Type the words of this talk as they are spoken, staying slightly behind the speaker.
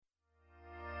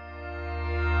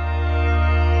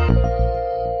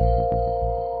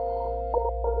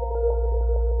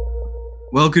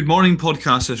Well, good morning,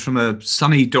 podcasters from a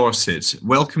sunny Dorset.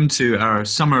 Welcome to our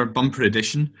summer bumper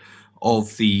edition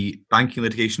of the Banking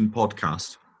Litigation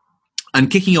Podcast. And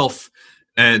kicking off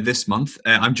this month,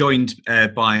 I'm joined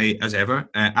by, as ever,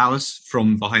 Alice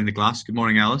from Behind the Glass. Good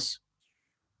morning, Alice.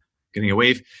 Getting a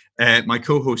wave. My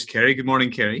co-host, Kerry. Good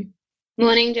morning, Kerry.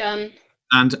 Morning, John.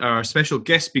 And our special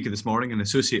guest speaker this morning, an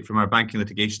associate from our banking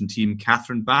litigation team,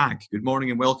 Catherine Bagg. Good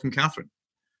morning and welcome, Catherine.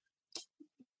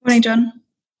 Morning, John.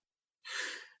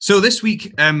 So this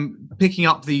week, picking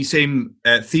up the same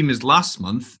theme as last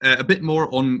month, a bit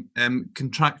more on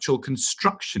contractual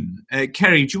construction.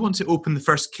 Kerry, do you want to open the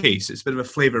first case? It's a bit of a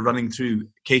flavour running through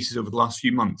cases over the last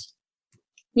few months.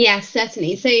 Yes,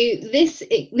 certainly. So this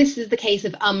is the case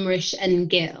of Umrish and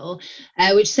Gill,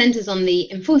 which centres on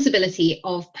the enforceability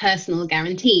of personal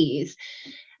guarantees.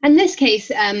 And this case,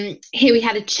 here we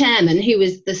had a chairman who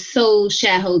was the sole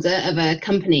shareholder of a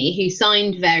company who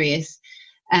signed various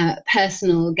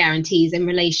personal guarantees in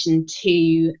relation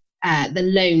to the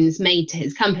loans made to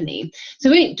his company. So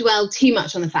we won't dwell too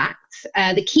much on the facts.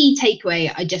 The key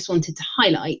takeaway I just wanted to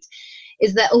highlight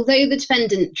is that although the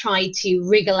defendant tried to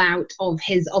wriggle out of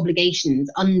his obligations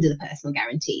under the personal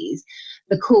guarantees,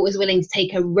 the court was willing to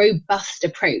take a robust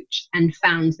approach and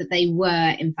found that they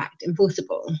were, in fact,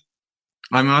 enforceable.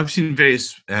 I mean, I've seen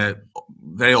various,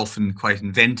 very often quite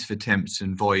inventive attempts to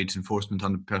avoid enforcement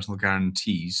under personal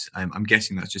guarantees. I'm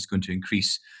guessing that's just going to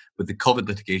increase with the COVID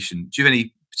litigation. Do you have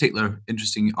any particular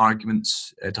interesting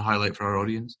arguments to highlight for our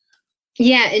audience?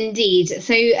 Yeah, indeed.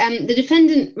 So the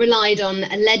defendant relied on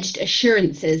alleged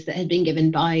assurances that had been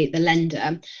given by the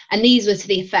lender, and these were to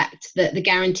the effect that the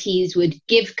guarantees would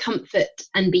give comfort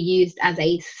and be used as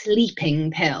a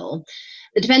sleeping pill.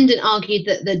 The defendant argued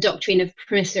that the doctrine of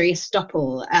promissory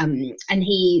estoppel, and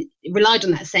he relied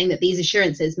on that, saying that these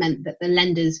assurances meant that the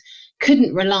lenders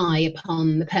couldn't rely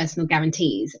upon the personal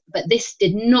guarantees. But this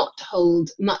did not hold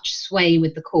much sway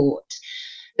with the court.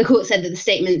 The court said that the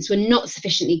statements were not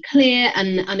sufficiently clear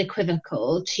and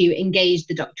unequivocal to engage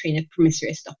the doctrine of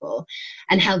promissory estoppel,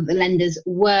 and held that the lenders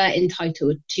were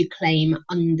entitled to claim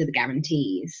under the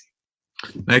guarantees.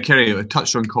 Kerry, I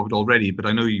touched on COVID already, but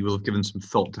I know you will have given some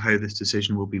thought to how this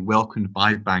decision will be welcomed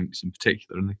by banks in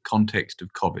particular in the context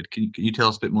of COVID. Can you tell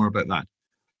us a bit more about that?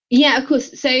 Yeah, of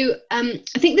course. So I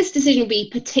think this decision will be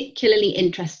particularly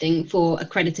interesting for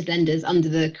accredited lenders under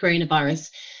the coronavirus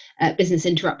business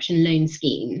interruption loan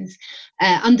schemes.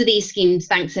 Under these schemes,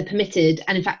 banks are permitted,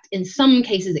 and in fact, in some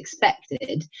cases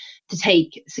expected, to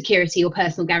take security or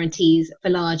personal guarantees for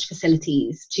large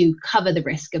facilities to cover the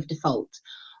risk of default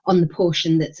on the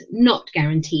portion that's not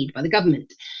guaranteed by the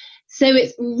government. So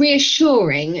it's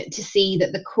reassuring to see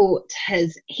that the court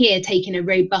has here taken a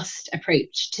robust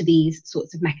approach to these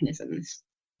sorts of mechanisms.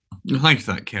 Thank you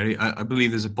for that, Kerry. I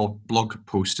believe there's a blog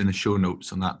post in the show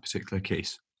notes on that particular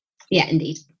case. Yeah,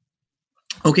 indeed.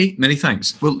 Okay, many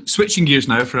thanks. Well, switching gears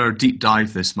now for our deep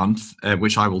dive this month,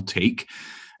 which I will take.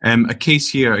 A case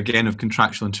here, again, of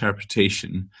contractual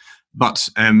interpretation. But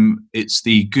it's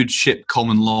the good ship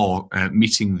common law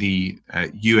meeting the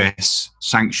US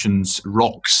sanctions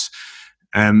rocks,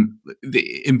 in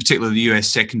particular the US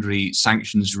secondary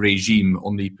sanctions regime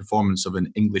on the performance of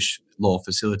an English law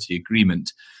facility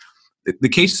agreement. The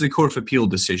case is a Court of Appeal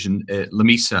decision,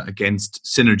 Lamisa against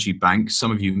Synergy Bank.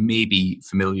 Some of you may be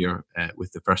familiar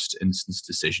with the first instance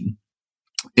decision.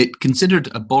 It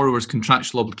considered a borrower's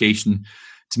contractual obligation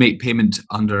to make payment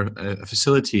under a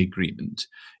facility agreement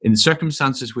in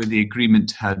circumstances where the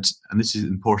agreement had, and this is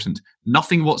important,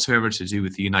 nothing whatsoever to do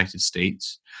with the United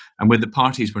States, and where the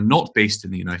parties were not based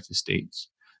in the United States,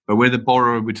 but where the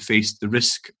borrower would face the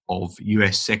risk of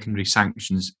US secondary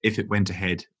sanctions if it went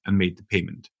ahead and made the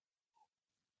payment.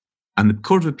 And the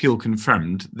Court of Appeal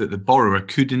confirmed that the borrower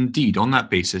could indeed, on that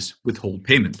basis, withhold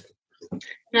payment.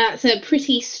 That's a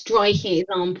pretty striking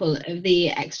example of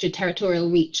the extraterritorial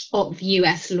reach of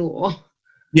US law.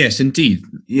 Yes, indeed.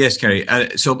 Yes, Kerry.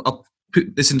 So I'll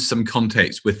put this into some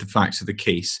context with the facts of the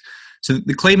case. So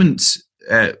the claimant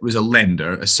was a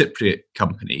lender, a Cypriot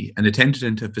company, and it entered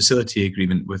into a facility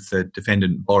agreement with the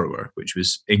defendant borrower, which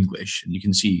was English. And you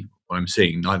can see what I'm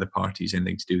saying. Neither party has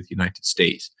anything to do with the United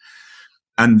States.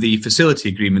 And the facility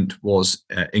agreement was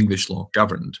English law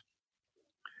governed.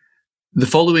 The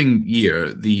following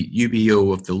year, the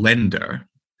UBO of the lender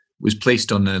was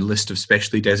placed on a list of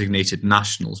specially designated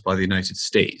nationals by the United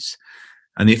States.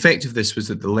 And the effect of this was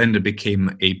that the lender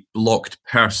became a blocked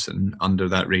person under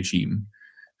that regime.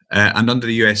 And under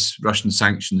the US-Russian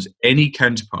sanctions, any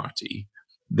counterparty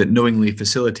that knowingly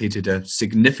facilitated a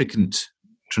significant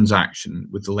transaction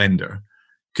with the lender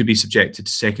could be subjected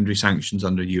to secondary sanctions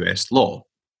under US law.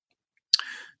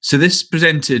 So this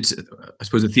presented, I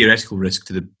suppose, a theoretical risk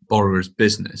to the borrower's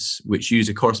business, which used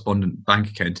a correspondent bank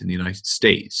account in the United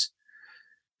States.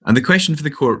 And the question for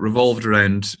the court revolved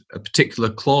around a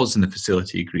particular clause in the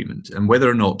facility agreement and whether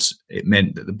or not it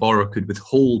meant that the borrower could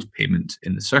withhold payment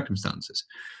in the circumstances.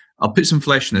 I'll put some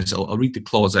flesh in this. I'll read the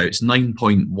clause out. It's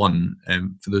 9.1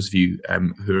 for those of you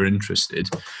who are interested.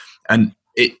 And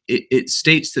it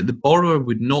states that the borrower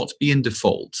would not be in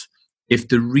default if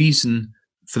the reason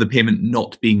for the payment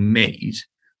not being made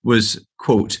was,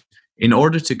 quote, in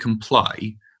order to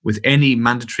comply with any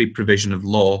mandatory provision of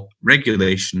law,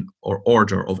 regulation, or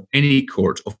order of any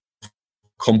court of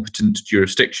competent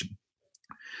jurisdiction.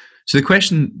 So the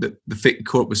question that the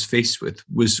court was faced with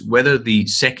was whether the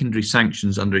secondary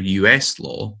sanctions under US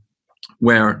law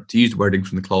were, to use the wording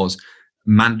from the clause,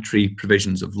 mandatory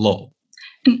provisions of law.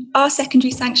 And are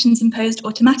secondary sanctions imposed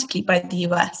automatically by the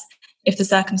US if the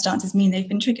circumstances mean they've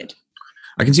been triggered?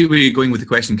 I can see where you're going with the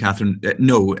question, Catherine.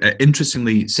 No,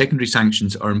 interestingly, secondary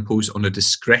sanctions are imposed on a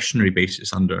discretionary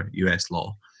basis under US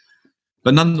law.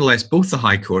 But nonetheless, both the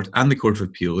High Court and the Court of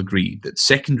Appeal agreed that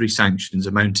secondary sanctions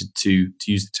amounted to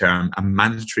use the term, a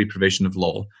mandatory provision of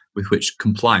law with which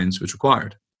compliance was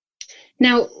required.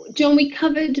 Now, John, we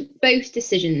covered both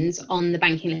decisions on the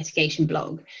Banking Litigation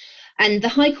blog. And the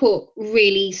High Court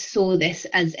really saw this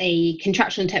as a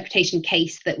contractual interpretation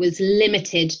case that was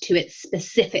limited to its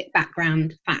specific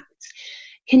background facts.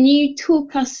 Can you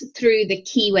talk us through the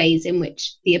key ways in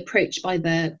which the approach by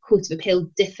the Court of Appeal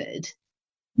differed?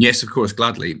 Yes, of course,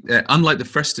 gladly. Unlike the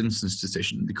first instance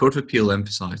decision, the Court of Appeal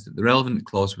emphasised that the relevant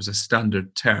clause was a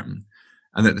standard term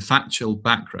and that the factual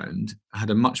background had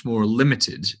a much more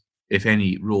limited, if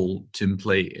any, role to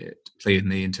play in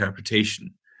the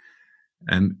interpretation.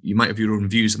 You might have your own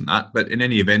views on that, but in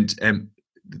any event,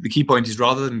 the key point is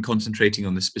rather than concentrating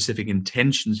on the specific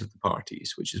intentions of the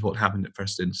parties, which is what happened at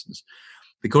first instance,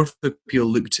 the Court of Appeal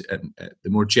looked at the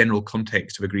more general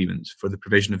context of agreements for the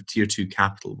provision of Tier 2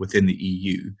 capital within the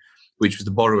EU, which was the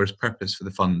borrower's purpose for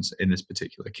the funds in this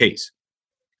particular case.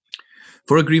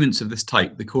 For agreements of this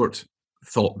type, the Court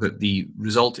thought that the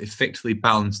result effectively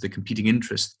balanced the competing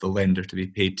interests of the lender to be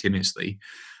paid timely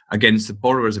against the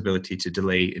borrower's ability to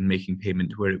delay in making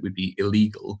payment where it would be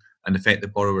illegal and affect the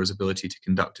borrower's ability to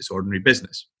conduct its ordinary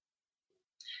business.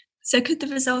 So could the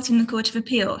result in the Court of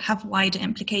Appeal have wider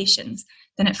implications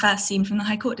than it first seemed from the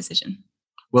High Court decision?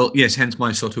 Well, yes, hence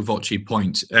my sotto voce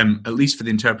point, at least for the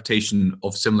interpretation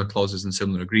of similar clauses and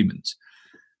similar agreements.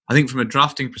 I think from a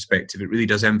drafting perspective, it really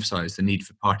does emphasise the need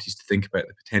for parties to think about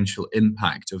the potential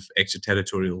impact of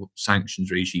extraterritorial sanctions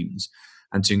regimes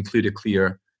and to include a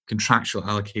clear contractual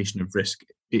allocation of risk.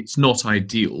 It's not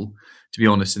ideal, to be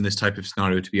honest, in this type of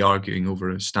scenario to be arguing over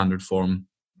a standard form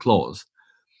clause.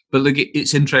 But look,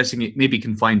 it's interesting. It may be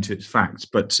confined to its facts,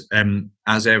 but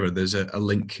as ever, there's a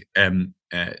link to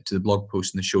the blog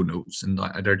post in the show notes, and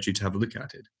I'd urge you to have a look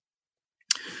at it.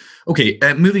 Okay,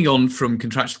 moving on from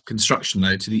contractual construction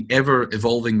now to the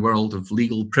ever-evolving world of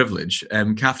legal privilege.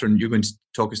 Catherine, you're going to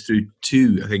talk us through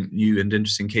two, I think, new and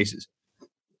interesting cases.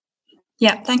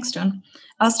 Yeah, thanks, John.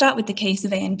 I'll start with the case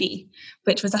of A&B,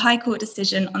 which was a High Court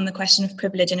decision on the question of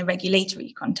privilege in a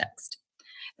regulatory context.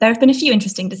 There have been a few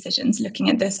interesting decisions looking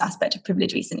at this aspect of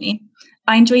privilege recently.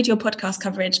 I enjoyed your podcast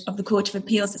coverage of the Court of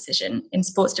Appeal's decision in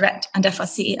Sports Direct and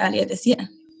FRC earlier this year.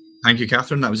 Thank you,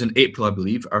 Catherine. That was in April, I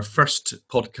believe, our first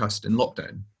podcast in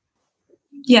lockdown.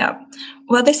 Yeah,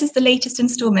 well, this is the latest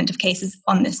instalment of cases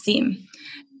on this theme.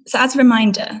 So as a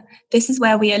reminder, this is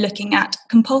where we are looking at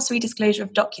compulsory disclosure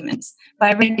of documents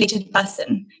by a regulated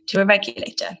person to a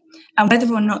regulator, and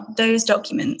whether or not those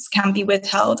documents can be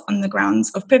withheld on the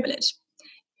grounds of privilege.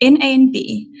 In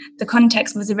A&B, the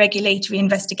context was a regulatory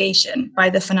investigation by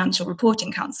the Financial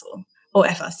Reporting Council, or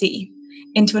FRC,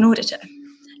 into an auditor.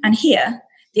 And here,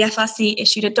 the FRC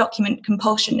issued a document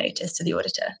compulsion notice to the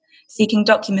auditor, seeking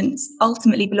documents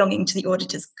ultimately belonging to the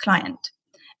auditor's client.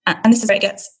 And this is where it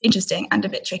gets interesting and a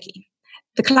bit tricky.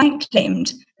 The client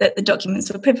claimed that the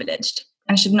documents were privileged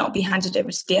and should not be handed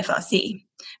over to the FRC,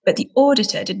 but the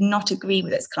auditor did not agree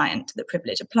with its client that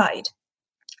privilege applied.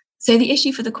 So the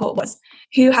issue for the court was,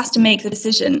 who has to make the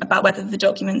decision about whether the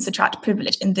documents attract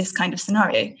privilege in this kind of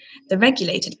scenario? The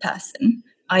regulated person,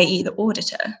 i.e. the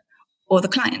auditor, or the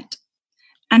client?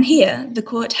 And here, the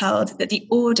court held that the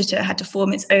auditor had to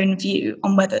form its own view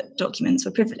on whether documents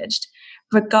were privileged,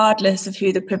 regardless of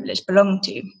who the privilege belonged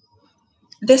to.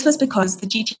 This was because the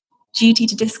duty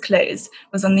to disclose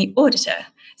was on the auditor,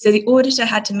 so the auditor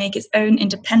had to make its own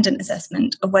independent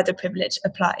assessment of whether privilege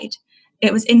applied.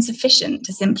 It was insufficient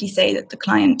to simply say that the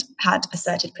client had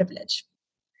asserted privilege.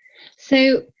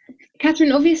 So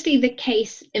Catherine, obviously the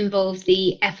case involves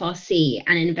the FRC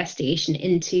and an investigation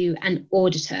into an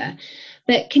auditor,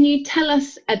 but can you tell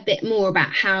us a bit more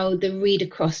about how the read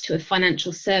across to a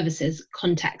financial services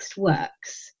context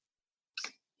works?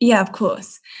 Yeah, of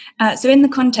course. So in the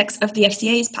context of the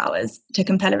FCA's powers to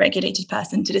compel a regulated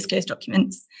person to disclose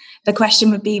documents, the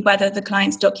question would be whether the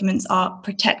client's documents are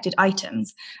protected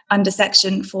items under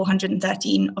Section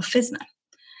 413 of FISMA.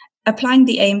 Applying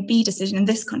the A and B decision in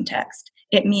this context,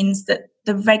 it means that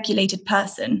the regulated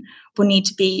person will need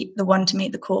to be the one to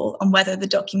make the call on whether the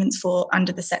documents fall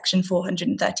under the Section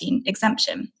 413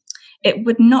 exemption. It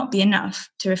would not be enough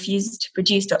to refuse to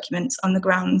produce documents on the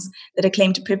grounds that a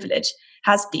claim to privilege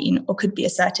has been or could be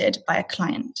asserted by a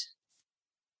client.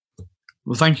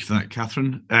 Well, thank you for that,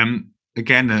 Catherine.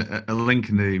 Again, a link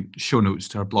in the show notes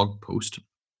to our blog post.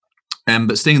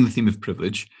 But staying on the theme of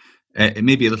privilege, it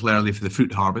may be a little early for the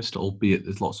fruit harvest, albeit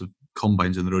there's lots of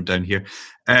combines on the road down here.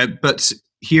 But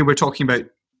here we're talking about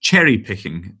cherry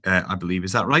picking, I believe.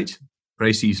 Is that right?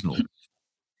 Very seasonal.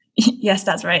 Yes,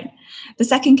 that's right. The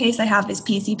second case I have is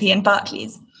PCP and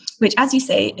Barclays, which, as you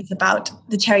say, is about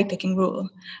the cherry picking rule,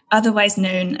 otherwise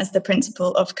known as the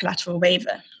principle of collateral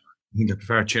waiver. I think I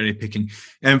prefer cherry picking.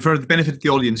 For the benefit of the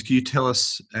audience, can you tell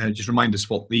us, just remind us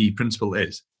what the principle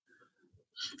is?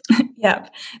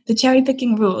 Yep. The cherry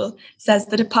picking rule says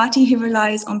that a party who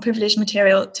relies on privileged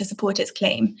material to support its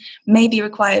claim may be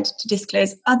required to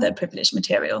disclose other privileged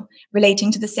material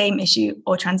relating to the same issue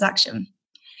or transaction.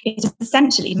 It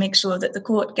essentially makes sure that the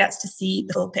court gets to see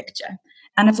the full picture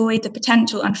and avoid the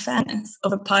potential unfairness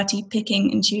of a party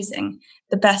picking and choosing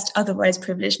the best otherwise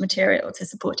privileged material to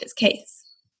support its case.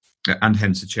 And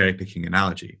hence the cherry picking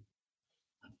analogy.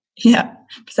 Yeah,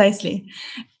 precisely.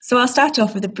 So I'll start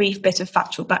off with a brief bit of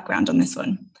factual background on this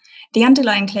one. The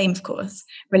underlying claim, of course,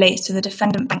 relates to the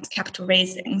defendant bank's capital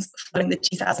raisings following the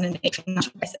 2008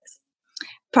 financial crisis.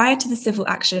 Prior to the civil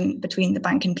action between the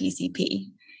bank and PCP,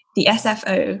 the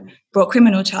SFO brought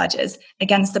criminal charges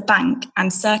against the bank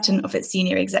and certain of its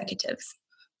senior executives.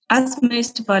 As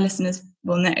most of our listeners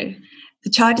will know, the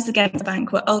charges against the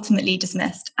bank were ultimately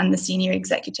dismissed and the senior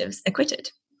executives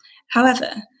acquitted.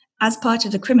 However, as part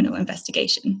of the criminal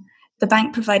investigation, the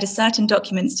bank provided certain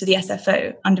documents to the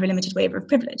SFO under a limited waiver of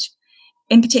privilege.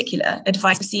 In particular,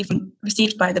 advice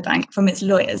received by the bank from its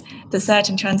lawyers that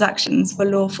certain transactions were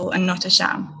lawful and not a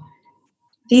sham.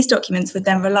 These documents were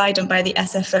then relied on by the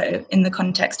SFO in the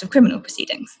context of criminal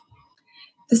proceedings.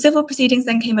 The civil proceedings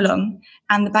then came along,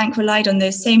 and the bank relied on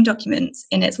those same documents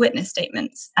in its witness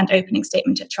statements and opening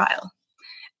statement at trial.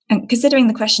 And considering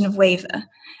the question of waiver,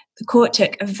 the court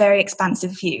took a very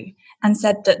expansive view and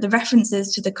said that the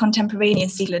references to the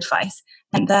contemporaneous legal advice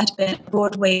meant there had been a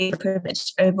broad waiver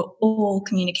privilege over all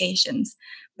communications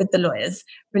with the lawyers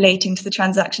relating to the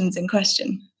transactions in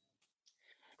question.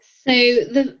 So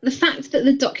the fact that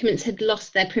the documents had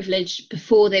lost their privilege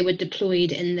before they were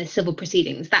deployed in the civil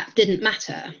proceedings, that didn't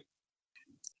matter?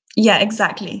 Yeah,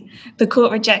 exactly. The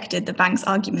court rejected the bank's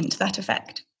argument to that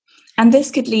effect. And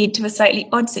this could lead to a slightly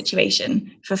odd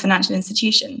situation for financial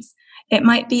institutions. It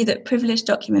might be that privileged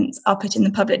documents are put in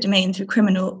the public domain through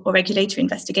criminal or regulatory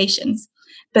investigations,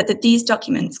 but that these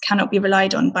documents cannot be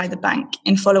relied on by the bank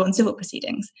in follow-on civil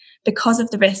proceedings because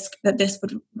of the risk that this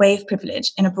would waive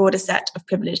privilege in a broader set of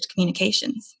privileged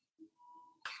communications.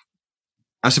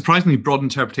 A surprisingly broad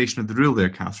interpretation of the rule there,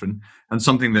 Catherine, and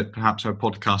something that perhaps our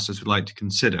podcasters would like to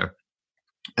consider.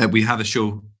 We have a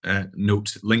show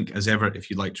note link as ever if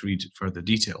you'd like to read further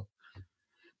detail.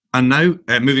 And now,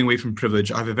 moving away from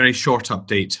privilege, I have a very short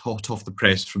update, hot off the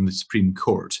press from the Supreme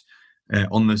Court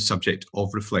on the subject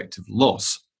of reflective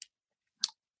loss.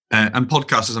 And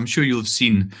podcasters, I'm sure you'll have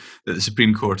seen that the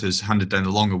Supreme Court has handed down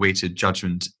a long-awaited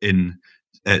judgment in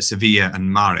Sevilla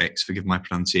and Marex, forgive my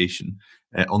pronunciation,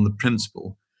 on the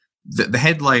principle. The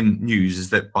headline news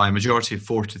is that by a majority of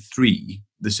 4-3,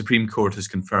 the Supreme Court has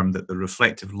confirmed that the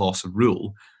reflective loss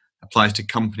rule applies to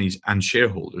companies and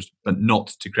shareholders, but not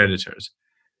to creditors.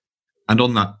 And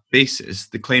on that basis,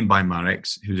 the claim by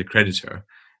Marex, who's a creditor,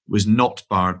 was not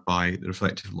barred by the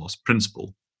reflective loss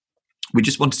principle. We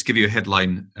just wanted to give you a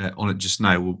headline on it just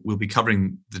now. We'll be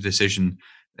covering the decision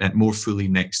more fully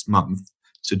next month,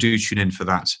 so do tune in for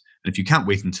that. And if you can't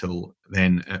wait until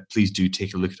then, please do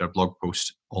take a look at our blog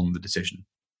post on the decision.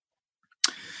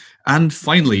 And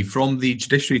finally, from the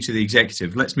judiciary to the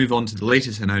executive, let's move on to the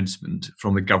latest announcement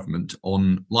from the government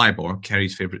on LIBOR,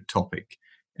 Kerry's favourite topic.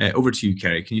 Over to you,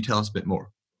 Kerry. Can you tell us a bit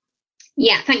more?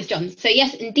 Yeah, thanks, John. So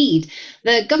yes, indeed,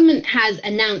 the government has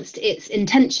announced its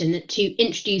intention to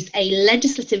introduce a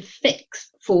legislative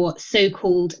fix for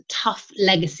so-called tough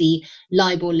legacy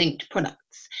LIBOR-linked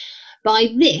products.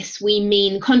 By this, we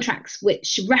mean contracts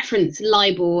which reference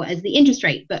LIBOR as the interest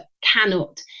rate but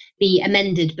cannot be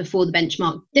amended before the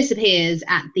benchmark disappears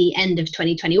at the end of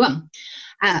 2021,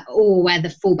 or where the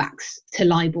fallbacks to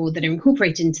LIBOR that are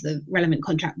incorporated into the relevant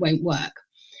contract won't work.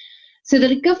 So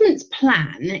the government's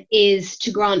plan is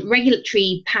to grant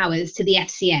regulatory powers to the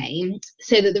FCA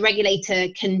so that the regulator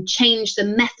can change the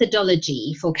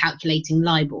methodology for calculating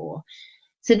LIBOR.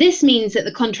 So this means that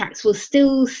the contracts will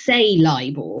still say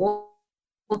LIBOR,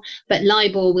 but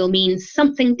LIBOR will mean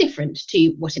something different to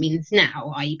what it means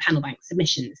now, i.e. panel bank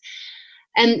submissions.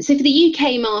 So for the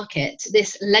UK market,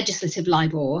 this legislative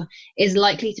LIBOR is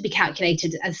likely to be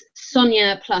calculated as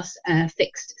SONIA plus a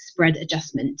fixed spread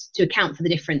adjustment to account for the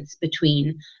difference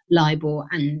between LIBOR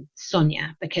and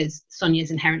SONIA, because SONIA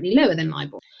is inherently lower than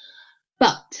LIBOR.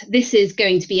 But this is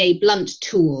going to be a blunt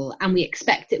tool, and we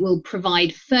expect it will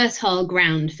provide fertile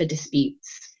ground for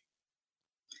disputes.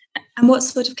 And what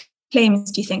sort of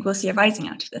claims do you think we'll see arising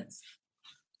out of this?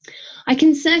 I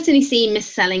can certainly see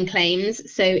mis-selling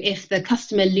claims. So if the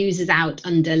customer loses out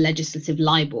under legislative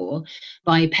LIBOR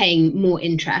by paying more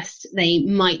interest, they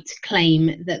might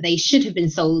claim that they should have been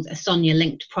sold a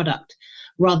SONIA-linked product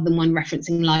rather than one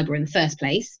referencing LIBOR in the first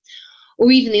place.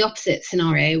 Or even the opposite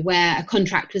scenario, where a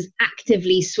contract was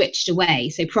actively switched away,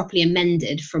 so properly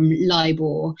amended from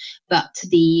LIBOR, but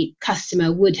the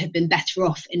customer would have been better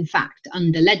off, in fact,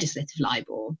 under legislative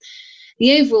LIBOR.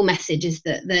 The overall message is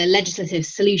that the legislative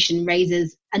solution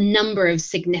raises a number of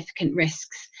significant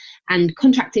risks, and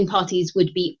contracting parties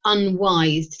would be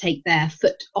unwise to take their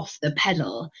foot off the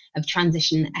pedal of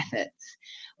transition efforts.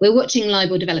 We're watching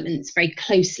LIBOR developments very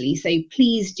closely, so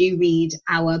please do read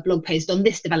our blog post on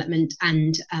this development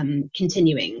and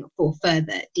continuing for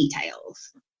further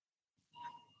details.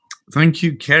 Thank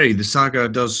you, Kerry. The saga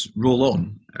does roll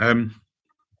on.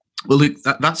 Well, look,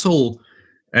 that's all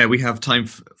we have time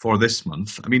for this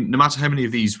month. I mean, no matter how many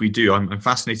of these we do, I'm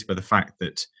fascinated by the fact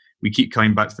that we keep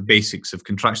coming back to the basics of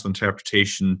contractual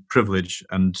interpretation, privilege,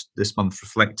 and this month,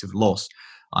 reflective loss.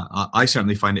 I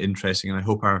certainly find it interesting, and I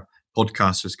hope our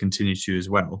podcasters continue to as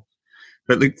well.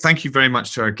 But look, thank you very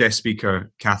much to our guest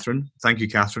speaker, Catherine. Thank you,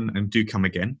 Catherine, and do come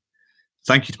again.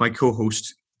 Thank you to my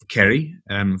co-host, Kerry,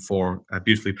 for a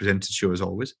beautifully presented show as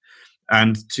always,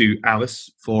 and to Alice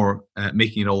for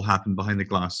making it all happen behind the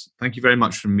glass. Thank you very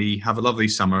much from me. Have a lovely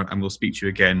summer, and we'll speak to you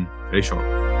again very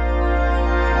shortly.